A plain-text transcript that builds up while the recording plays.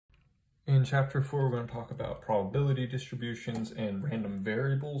In chapter 4, we're going to talk about probability distributions and random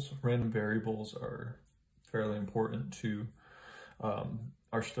variables. Random variables are fairly important to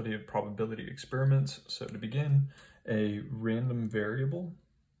our study of probability experiments. So to begin, a random variable,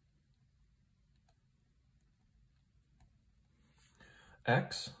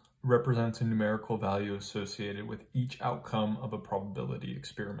 x, represents a numerical value associated with each outcome of a probability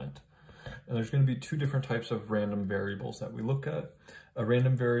experiment. And there's going to be two different types of random variables that we look at. A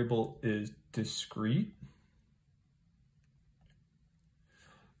random variable is discrete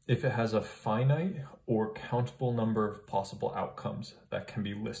if it has a finite or countable number of possible outcomes that can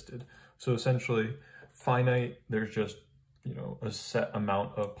be listed. So essentially, finite, there's just, a set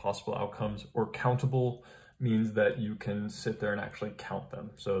amount of possible outcomes, or countable means that you can sit there and actually count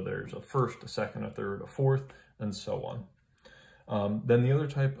them. So there's a first, a second, a third, a fourth, and so on. Then the other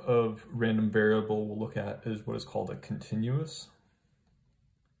type of random variable we'll look at is what is called a continuous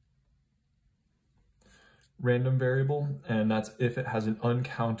random variable, and that's if it has an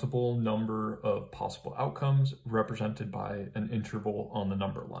uncountable number of possible outcomes represented by an interval on the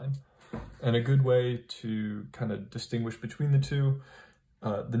number line. And a good way to kind of distinguish between the two,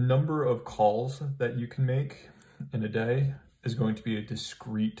 the number of calls that you can make in a day is going to be a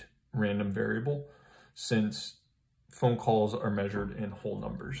discrete random variable, since phone calls are measured in whole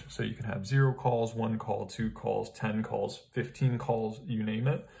numbers. So you can have 0 calls, 1 call, 2 calls, 10 calls, 15 calls, you name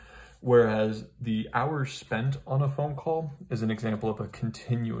it. Whereas the hours spent on a phone call is an example of a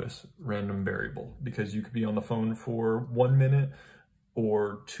continuous random variable, because you could be on the phone for 1 minute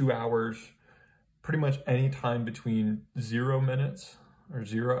or 2 hours, pretty much any time between 0 minutes or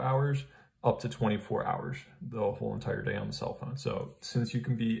 0 hours up to 24 hours, the whole entire day on the cell phone. So since you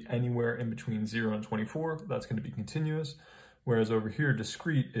can be anywhere in between 0 and 24, that's going to be continuous. Whereas over here,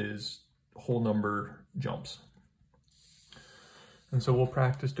 discrete is whole number jumps. And so we'll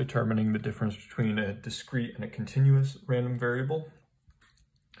practice determining the difference between a discrete and a continuous random variable.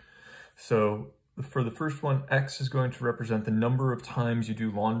 So for the first one, x is going to represent the number of times you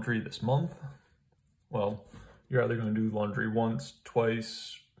do laundry this month. Well, you're either going to do laundry once,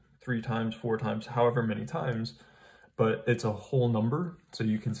 twice, 3 times, 4 times, however many times, but it's a whole number. So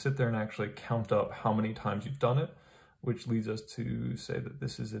you can sit there and actually count up how many times you've done it, which leads us to say that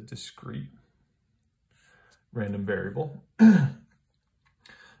this is a discrete random variable.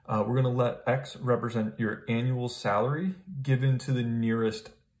 We're going to let x represent your annual salary given to the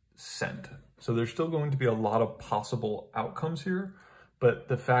nearest cent. So there's still going to be a lot of possible outcomes here, but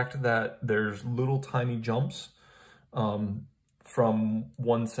the fact that there's little tiny jumps from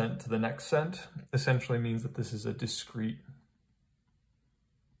 1 cent to the next cent essentially means that this is a discrete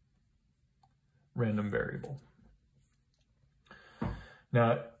random variable.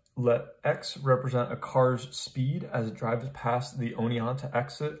 Now, let x represent a car's speed as it drives past the Oneonta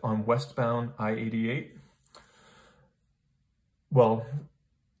exit on westbound I-88. Well,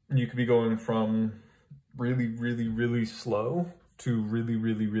 you could be going from really, really, really slow to really,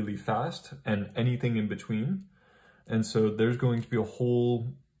 really, really fast, and anything in between. And so there's going to be a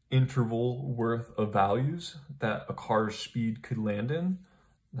whole interval worth of values that a car's speed could land in.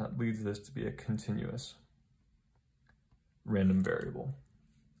 That leads this to be a continuous random variable.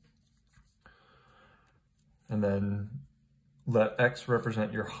 And then let x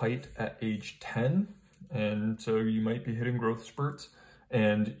represent your height at age 10. And so you might be hitting growth spurts,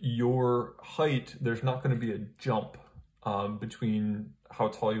 and your height, there's not going to be a jump between how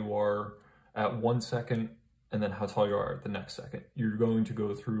tall you are at 1 second and then how tall you are at the next second. You're going to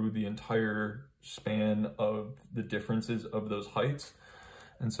go through the entire span of the differences of those heights.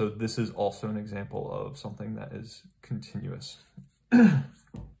 And so this is also an example of something that is continuous.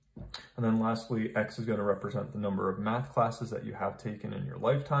 And then lastly, x is going to represent the number of math classes that you have taken in your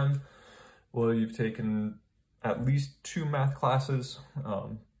lifetime. Well, you've taken at least 2 math classes,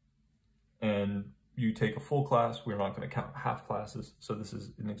 and you take a full class. We're not going to count half classes. So this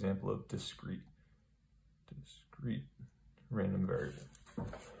is an example of discrete random variable.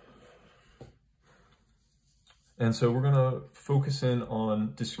 And so we're going to focus in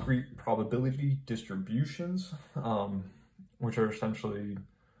on discrete probability distributions, which are essentially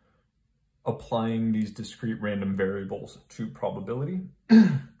applying these discrete random variables to probability.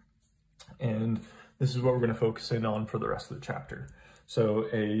 And this is what we're going to focus in on for the rest of the chapter. So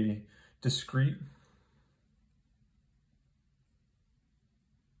a discrete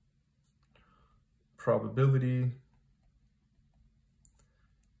probability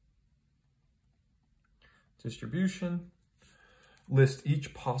distribution lists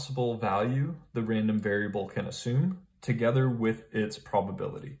each possible value the random variable can assume together with its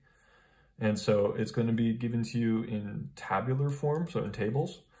probability. And so it's going to be given to you in tabular form, so in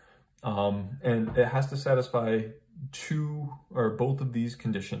tables. And it has to satisfy two or both of these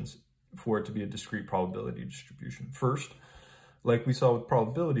conditions for it to be a discrete probability distribution. First, like we saw with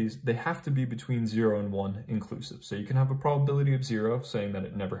probabilities, they have to be between 0 and 1 inclusive. So you can have a probability of 0 saying that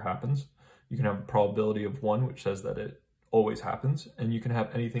it never happens. You can have a probability of 1 which says that it always happens, and you can have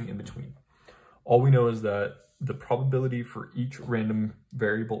anything in between. All we know is that the probability for each random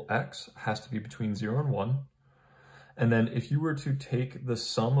variable x has to be between 0 and 1. And then if you were to take the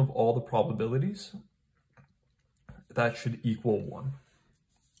sum of all the probabilities, that should equal 1.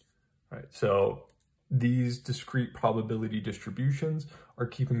 All right, so these discrete probability distributions are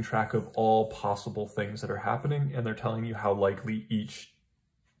keeping track of all possible things that are happening, and they're telling you how likely each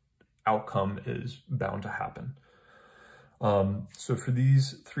outcome is bound to happen. So for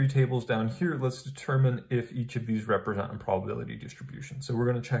these three tables down here, let's determine if each of these represent a probability distribution. So we're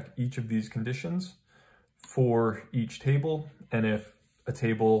going to check each of these conditions for each table, and if a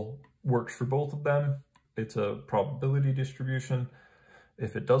table works for both of them, it's a probability distribution.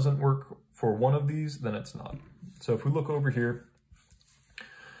 If it doesn't work for one of these, then it's not. So if we look over here,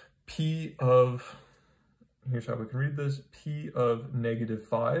 P of, here's how we can read this, P of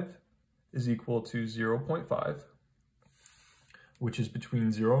 -5 is equal to 0.5, which is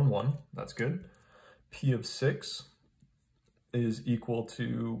between 0 and 1, that's good. P of 6 is equal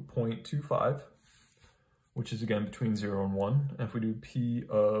to 0.25, which is again between 0 and 1. And if we do P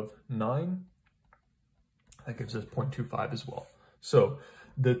of 9, that gives us 0.25 as well. So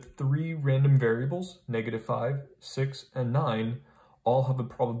the three random variables, -5, 6, and 9, all have a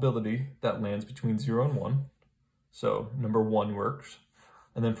probability that lands between 0 and 1. So number 1 works.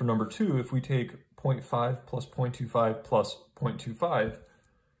 And then for number 2, if we take 0.5 plus 0.25 plus 0.25,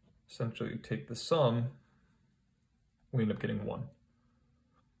 essentially take the sum, we end up getting 1.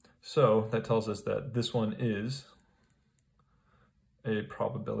 So that tells us that this one is a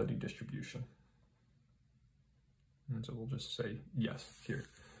probability distribution. And so we'll just say yes here.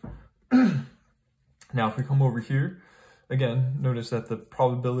 Now if we come over here, again, notice that the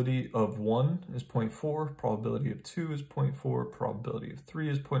probability of 1 is 0.4, probability of 2 is 0.4, probability of 3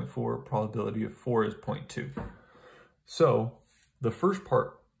 is 0.4, probability of 4 is 0.2. So the first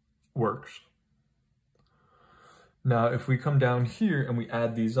part works. Now if we come down here and we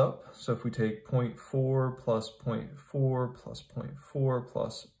add these up, so if we take 0.4 plus 0.4 plus 0.4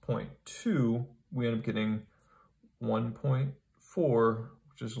 plus 0.2, we end up getting 1.4,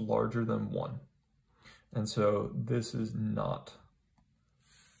 which is larger than 1. And so this is not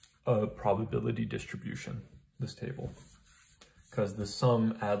a probability distribution, this table, because the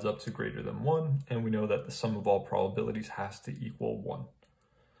sum adds up to greater than 1, and we know that the sum of all probabilities has to equal 1.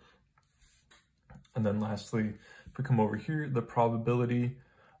 And then lastly, if we come over here, the probability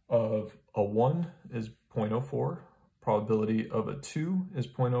of a 1 is 0.04, probability of a 2 is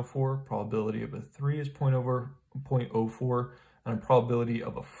 0.04, probability of a 3 is 0.04, and a probability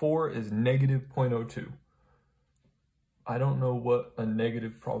of a 4 is -0.02. I don't know what a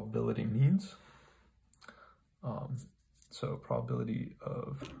negative probability means. So probability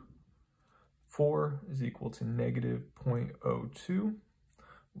of 4 is equal to -0.02,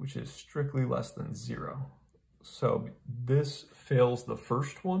 which is strictly less than 0. So this fails the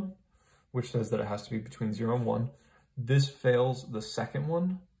first one, which says that it has to be between 0 and 1. This fails the second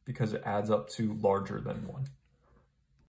one because it adds up to larger than 1.